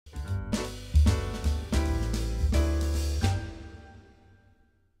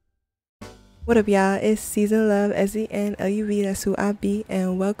What up, y'all? It's Season Love, SENLUV, that's who I be,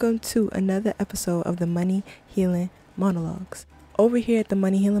 and welcome to another episode of the Money Healing Monologues. Over here at the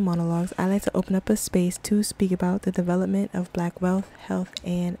Money Healing Monologues, I like to open up a space to speak about the development of Black wealth, health,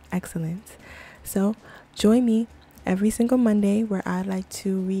 and excellence. So, join me every single Monday where I like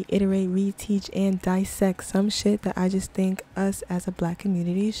to reiterate, reteach, and dissect some shit that I just think us as a Black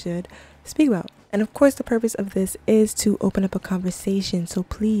community should speak about. And of course, the purpose of this is to open up a conversation. So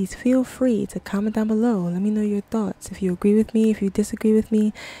please feel free to comment down below. Let me know your thoughts. If you agree with me, if you disagree with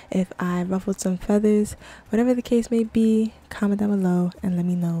me, if I ruffled some feathers, whatever the case may be, comment down below and let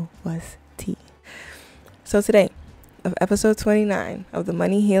me know what's tea. So today, of episode 29 of the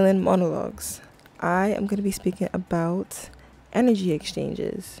Money Healing Monologues, I am going to be speaking about energy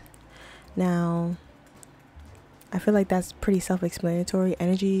exchanges. Now, I feel like that's pretty self-explanatory.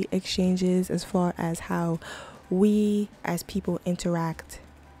 Energy exchanges as far as how we as people interact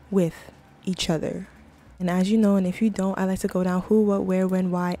with each other. And as you know, and if you don't, I like to go down who, what, where,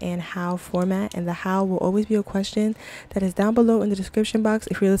 when, why, and how format. And the how will always be a question that is down below in the description box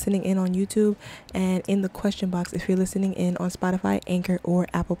if you're listening in on YouTube, and in the question box if you're listening in on Spotify, Anchor, or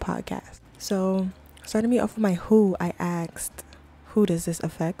Apple Podcasts. So starting me off with my who, I asked, who does this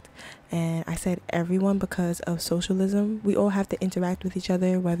affect? And I said everyone because of socialism. We all have to interact with each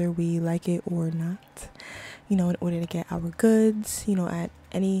other whether we like it or not, in order to get our goods, at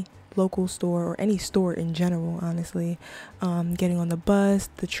any local store or any store in general, honestly. Getting on the bus,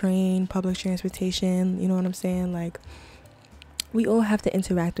 the train, public transportation, you know what I'm saying? Like, we all have to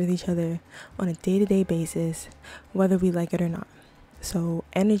interact with each other on a day-to-day basis, whether we like it or not. So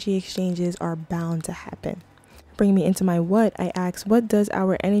energy exchanges are bound to happen. Bring me into my what, I asked, what does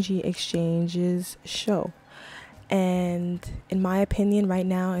our energy exchanges show? And in my opinion, right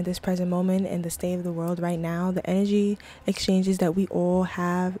now, in this present moment, in the state of the world right now, the energy exchanges that we all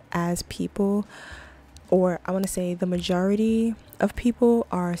have as people, or I want to say the majority of people,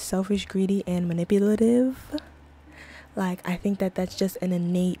 are selfish, greedy, and manipulative. Like, I think that that's just an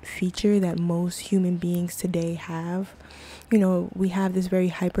innate feature that most human beings today have. We have this very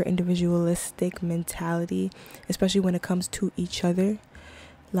hyper individualistic mentality, especially when it comes to each other.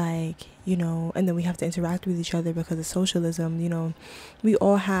 Like, and then we have to interact with each other because of socialism. We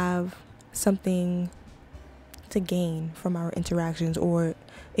all have something to gain from our interactions, or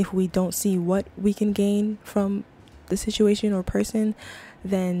if we don't see what we can gain from the situation or person,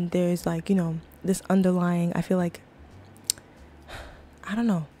 then there's like, this underlying, I feel like, I don't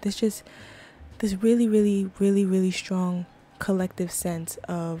know, this really, really, really, really strong collective sense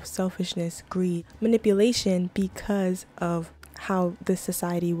of selfishness, greed, manipulation because of how this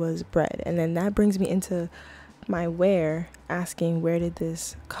society was bred. And then that brings me into my where, asking where did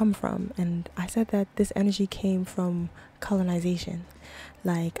this come from? And I said that this energy came from colonization.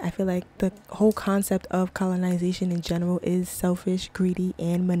 Like, I feel like the whole concept of colonization in general is selfish, greedy,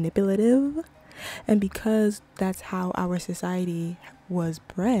 and manipulative. And because that's how our society was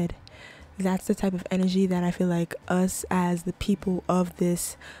bred, that's the type of energy that I feel like us as the people of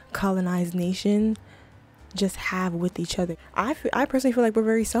this colonized nation just have with each other. I personally feel like we're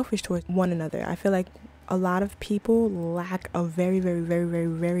very selfish towards one another. I feel like a lot of people lack a very, very, very, very,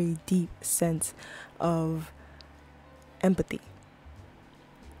 very deep sense of empathy.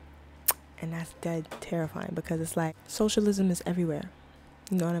 And that's dead terrifying because it's like socialism is everywhere.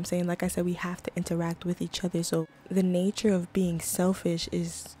 You know what I'm saying? Like I said, we have to interact with each other. So the nature of being selfish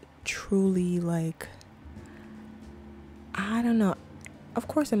is truly, like, I don't know. Of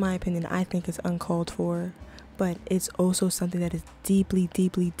course, in my opinion, I think it's uncalled for, but it's also something that is deeply,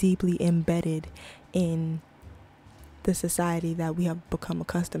 deeply, deeply embedded in the society that we have become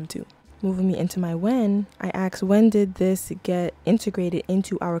accustomed to. Moving me into my when, I asked, when did this get integrated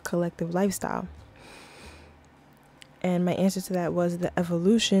into our collective lifestyle? And my answer to that was the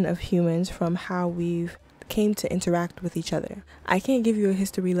evolution of humans from how we've came to interact with each other. I can't give you a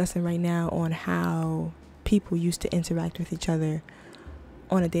history lesson right now on how people used to interact with each other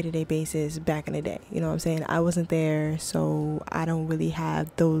on a day-to-day basis back in the day. You know what I'm saying? I wasn't there, so I don't really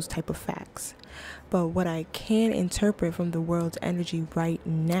have those type of facts. But what I can interpret from the world's energy right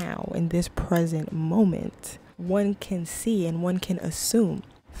now, in this present moment, one can see and one can assume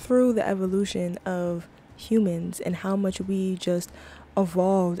through the evolution of humans and how much we just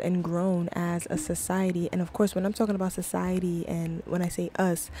evolved and grown as a society. And of course, when I'm talking about society and when I say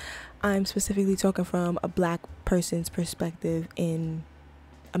us, I'm specifically talking from a Black person's perspective in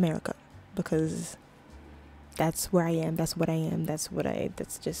America, because that's where I am, that's what I am, that's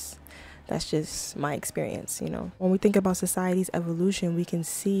just my experience. When we think about society's evolution, we can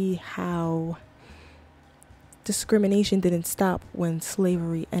see how discrimination didn't stop when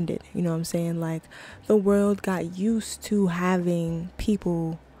slavery ended. You know what I'm saying? Like, the world got used to having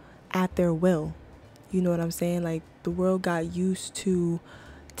people at their will. You know what I'm saying? Like, the world got used to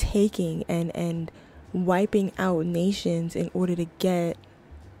taking and wiping out nations in order to get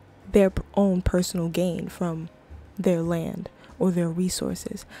their own personal gain from their land or their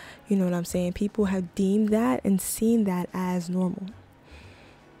resources. You know what I'm saying? People have deemed that and seen that as normal.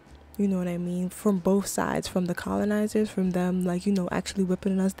 You know what I mean? From both sides, from the colonizers, from them, like, you know, actually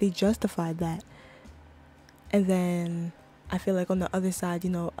whipping us, they justified that. And then I feel like on the other side, you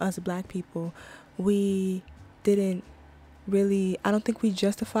know, us black people, we didn't really, I don't think we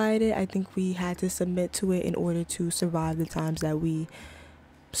justified it. I think we had to submit to it in order to survive the times that we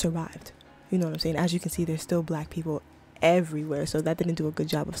survived. You know what I'm saying? As you can see, there's still black people everywhere, so that didn't do a good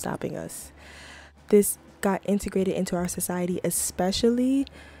job of stopping us. This got integrated into our society, especially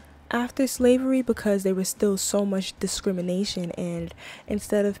after slavery, because there was still so much discrimination, and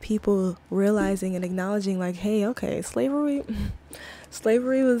instead of people realizing and acknowledging, like, hey, okay, slavery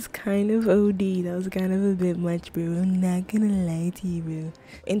was kind of OD, that was kind of a bit much, bro, I'm not gonna lie to you, bro,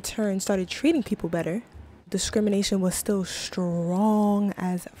 in turn started treating people better. Discrimination was still strong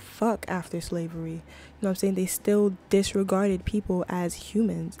as fuck after slavery. You know what I'm saying? They still disregarded people as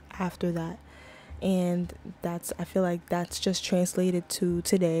humans after that. And I feel like that's just translated to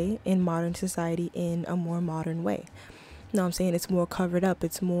today in modern society in a more modern way. You know what I'm saying? It's more covered up.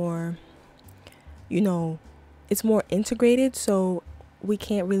 It's more, you know, it's more integrated, so we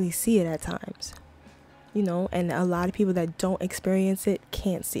can't really see it at times. You know, and a lot of people that don't experience it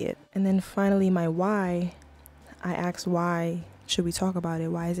can't see it. And then finally, my why. I asked, why should we talk about it?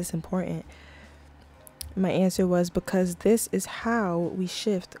 Why is this important? My answer was because this is how we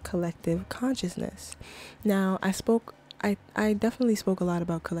shift collective consciousness. Now, I definitely spoke a lot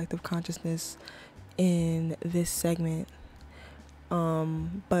about collective consciousness in this segment.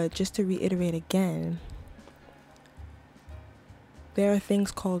 But just to reiterate again, there are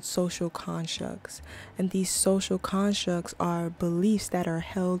things called social constructs. And these social constructs are beliefs that are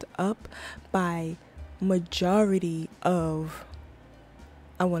held up by majority of,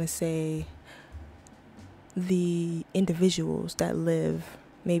 I want to say, the individuals that live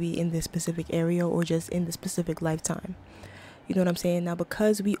maybe in this specific area or just in the specific lifetime. You know what I'm saying? Now,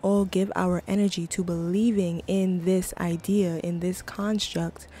 because we all give our energy to believing in this idea, in this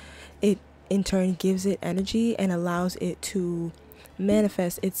construct, it in turn gives it energy and allows it to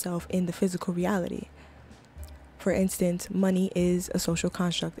manifest itself in the physical reality. For instance, money is a social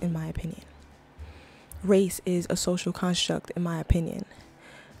construct, in my opinion. Race is a social construct, in my opinion.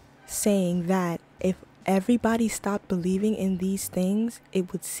 Saying that if everybody stopped believing in these things,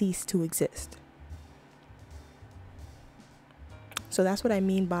 it would cease to exist. So that's what I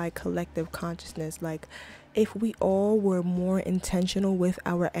mean by collective consciousness. Like, if we all were more intentional with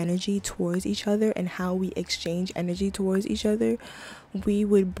our energy towards each other and how we exchange energy towards each other, we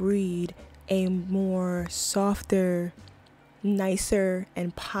would breed a more softer, nicer,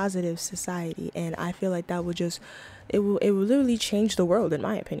 and positive society. And I feel like that would just, it will literally change the world, in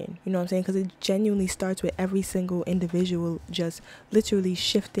my opinion. You know what I'm saying? Because it genuinely starts with every single individual just literally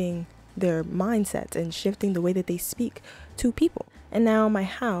shifting their mindsets and shifting the way that they speak to people. And now my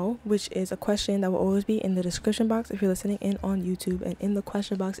how, which is a question that will always be in the description box if you're listening in on YouTube, and in the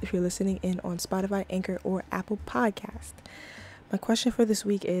question box if you're listening in on Spotify, Anchor, or Apple Podcast. My question for this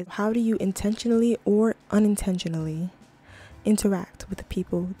week is, how do you intentionally or unintentionally interact with the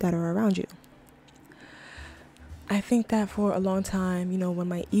people that are around you? I think that for a long time, you know, when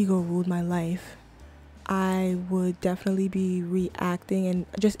my ego ruled my life, I would definitely be reacting and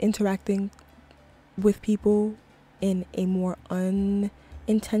just interacting with people in a more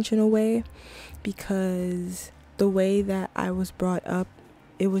unintentional way, because the way that I was brought up,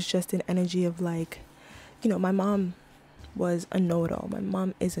 it was just an energy of, like, you know, my mom was a know-it-all. My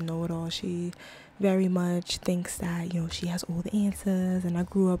mom is a know-it-all. She very much thinks that, you know, she has all the answers, and I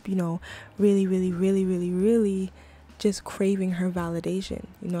grew up, you know, really, really, really, really, really just craving her validation.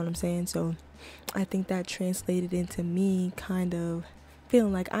 You know what I'm saying? So I think that translated into me kind of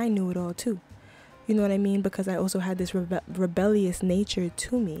feeling like I knew it all too. You know what I mean? Because I also had this rebellious nature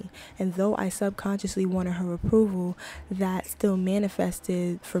to me. And though I subconsciously wanted her approval, that still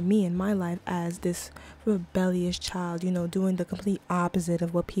manifested for me in my life as this rebellious child, you know, doing the complete opposite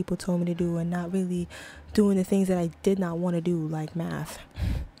of what people told me to do and not really doing the things that I did not want to do, like math.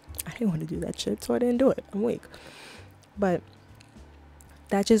 I didn't want to do that shit, so I didn't do it. I'm weak. But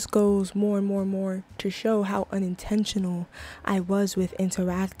that just goes more and more and more to show how unintentional I was with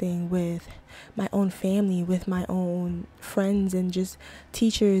interacting with my own family, with my own friends, and just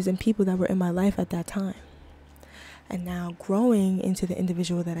teachers and people that were in my life at that time. And now growing into the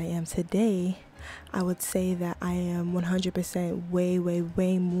individual that I am today, I would say that I am 100%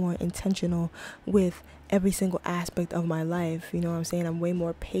 way more intentional with every single aspect of my life. You know what I'm saying? I'm way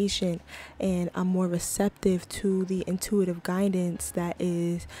more patient, and I'm more receptive to the intuitive guidance that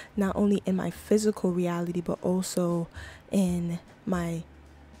is not only in my physical reality, but also in my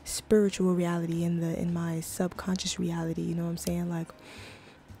spiritual reality, in my subconscious reality. You know what I'm saying? Like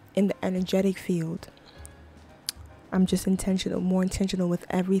in the energetic field, I'm just more intentional with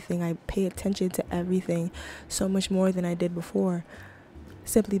everything. I pay attention to everything so much more than I did before,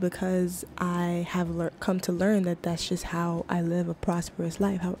 simply because I have come to learn that that's just how I live a prosperous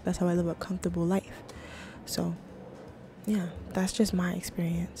life. That's how I live a comfortable life. So yeah, that's just my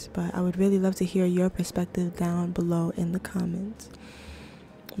experience. But I would really love to hear your perspective down below in the comments.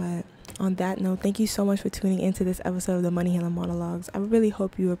 But on that note, thank you so much for tuning into this episode of the Money Healing Monologues. I really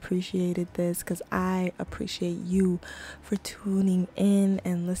hope you appreciated this, because I appreciate you for tuning in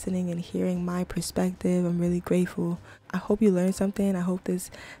and listening and hearing my perspective. I'm really grateful. I hope you learned something. I hope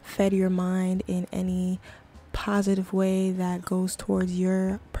this fed your mind in any positive way that goes towards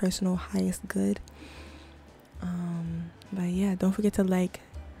your personal highest good. But yeah, don't forget to like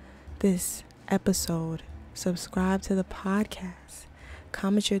this episode, subscribe to the podcast,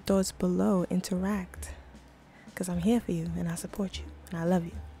 comment your thoughts below, interact, because I'm here for you and I support you and I love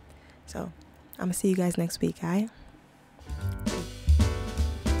you. So I'm gonna see you guys next week, alright?